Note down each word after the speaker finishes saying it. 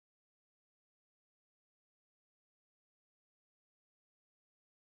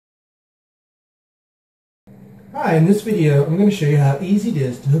Hi, in this video I'm going to show you how easy it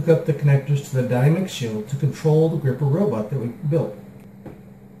is to hook up the connectors to the DynamixShield to control the gripper robot that we built.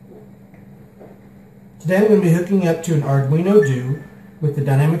 Today I'm going to be hooking up to an Arduino Due with the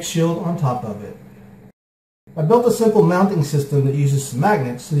DynamixShield on top of it. I built a simple mounting system that uses some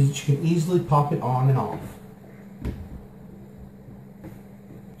magnets so that you can easily pop it on and off.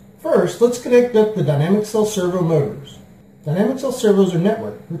 First, let's connect up the Dynamixel servo motors. Dynamixel servos are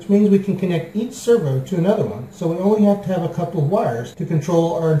networked, which means we can connect each servo to another one, so we only have to have a couple of wires to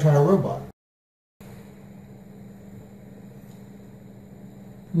control our entire robot.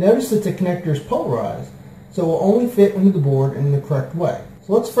 Notice that the connector is polarized, so it will only fit into the board in the correct way.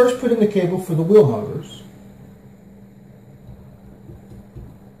 So let's first put in the cable for the wheel motors.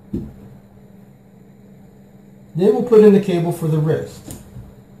 Then we'll put in the cable for the wrist.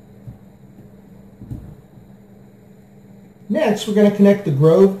 Next, we're going to connect the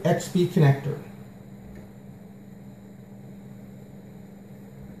Grove XBee connector.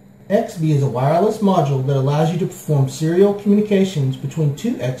 XBee is a wireless module that allows you to perform serial communications between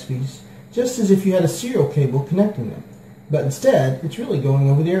two XBees, just as if you had a serial cable connecting them, but instead it's really going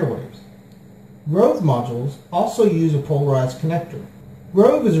over the airwaves. Grove modules also use a polarized connector.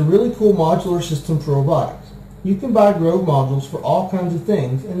 Grove is a really cool modular system for robotics. You can buy Grove modules for all kinds of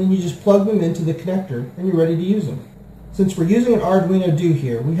things, and then you just plug them into the connector and you're ready to use them. Since we're using an Arduino Due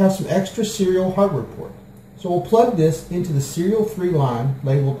here, we have some extra serial hardware port. So we'll plug this into the serial 3 line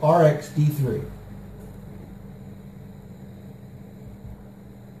labeled RxD3.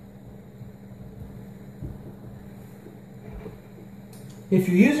 If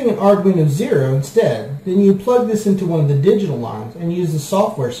you're using an Arduino Zero instead, then you plug this into one of the digital lines and use the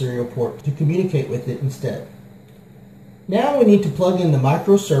software serial port to communicate with it instead. Now we need to plug in the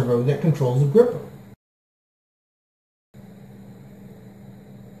micro-servo that controls the gripper.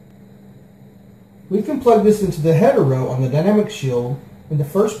 We can plug this into the header row on the DynamixShield in the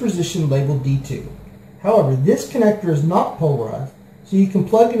first position labeled D2. However, this connector is not polarized, so you can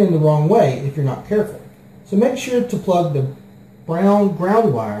plug it in the wrong way if you're not careful. So make sure to plug the brown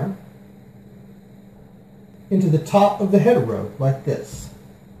ground wire into the top of the header row like this.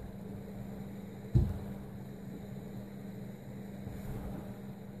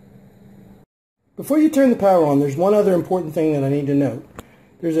 Before you turn the power on, there's one other important thing that I need to note.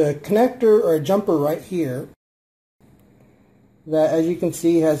 There's a connector or a jumper right here that, as you can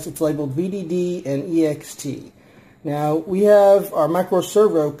see, it's labeled VDD and EXT. Now we have our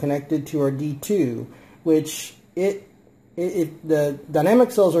micro-servo connected to our D2, which the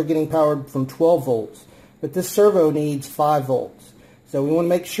Dynamixels are getting powered from 12 volts, but this servo needs 5 volts. So we want to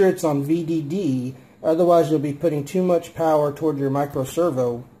make sure it's on VDD, otherwise you'll be putting too much power toward your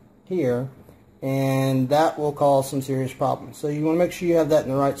micro-servo here, and that will cause some serious problems. So you want to make sure you have that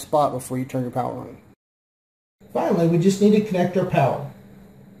in the right spot before you turn your power on. Finally, we just need to connect our power.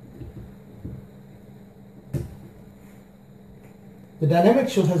 The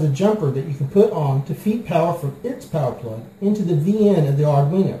DynamixShield has a jumper that you can put on to feed power from its power plug into the VN of the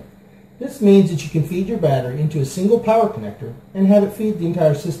Arduino. This means that you can feed your battery into a single power connector and have it feed the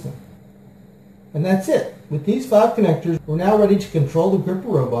entire system. And that's it. With these 5 connectors, we're now ready to control the gripper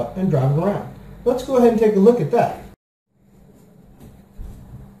robot and drive it around. Let's go ahead and take a look at that.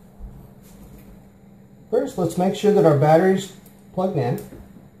 First, let's make sure that our battery's plugged in.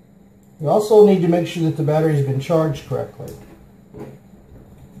 We also need to make sure that the battery has been charged correctly.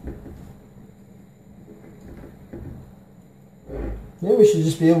 Then we should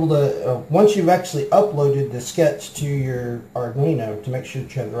just be able to, once you've actually uploaded the sketch to your Arduino to make sure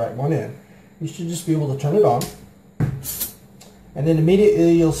that you have the right one in, you should just be able to turn it on. And then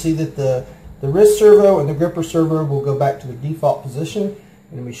immediately you'll see that the wrist servo and the gripper servo will go back to their default position,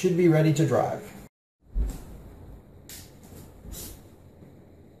 and we should be ready to drive.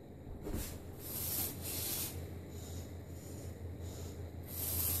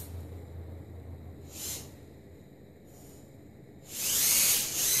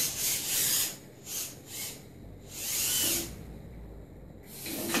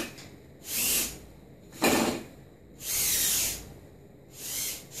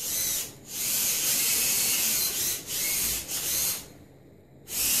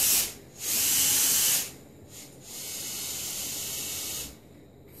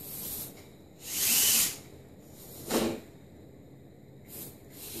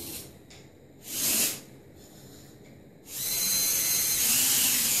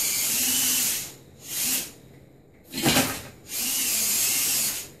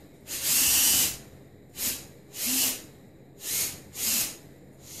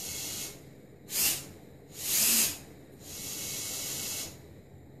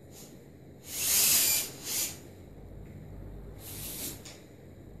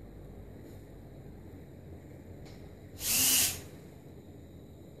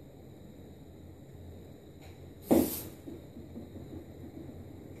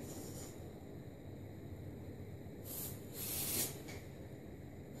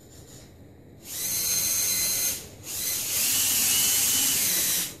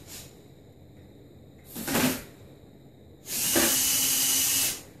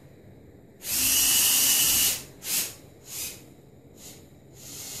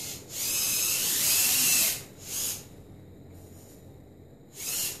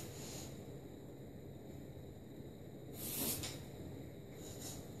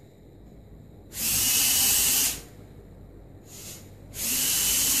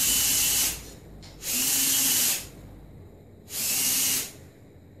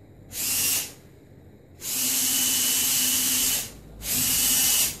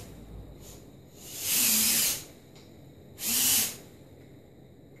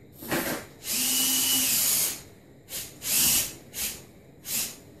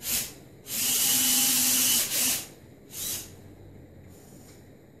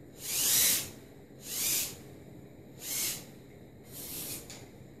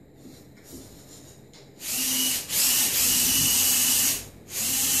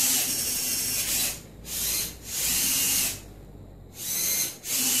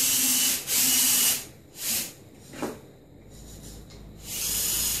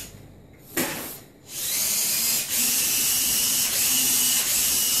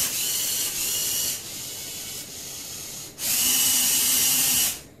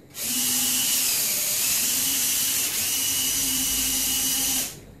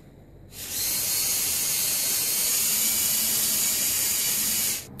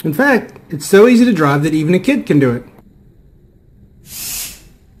 In fact, it's so easy to drive that even a kid can do it.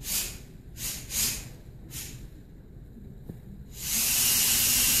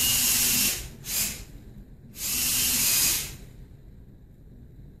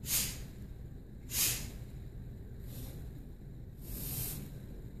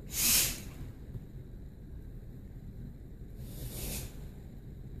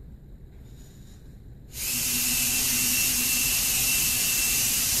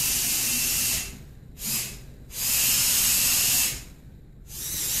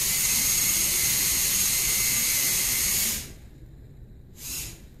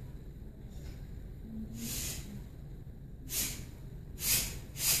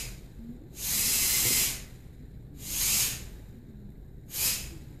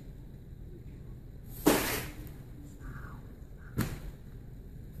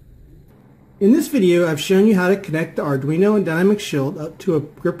 In this video, I've shown you how to connect the Arduino and DynamixShield up to a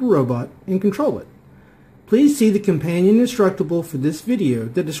gripper robot and control it. Please see the companion instructable for this video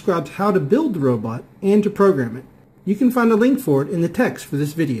that describes how to build the robot and to program it. You can find a link for it in the text for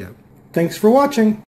this video. Thanks for watching!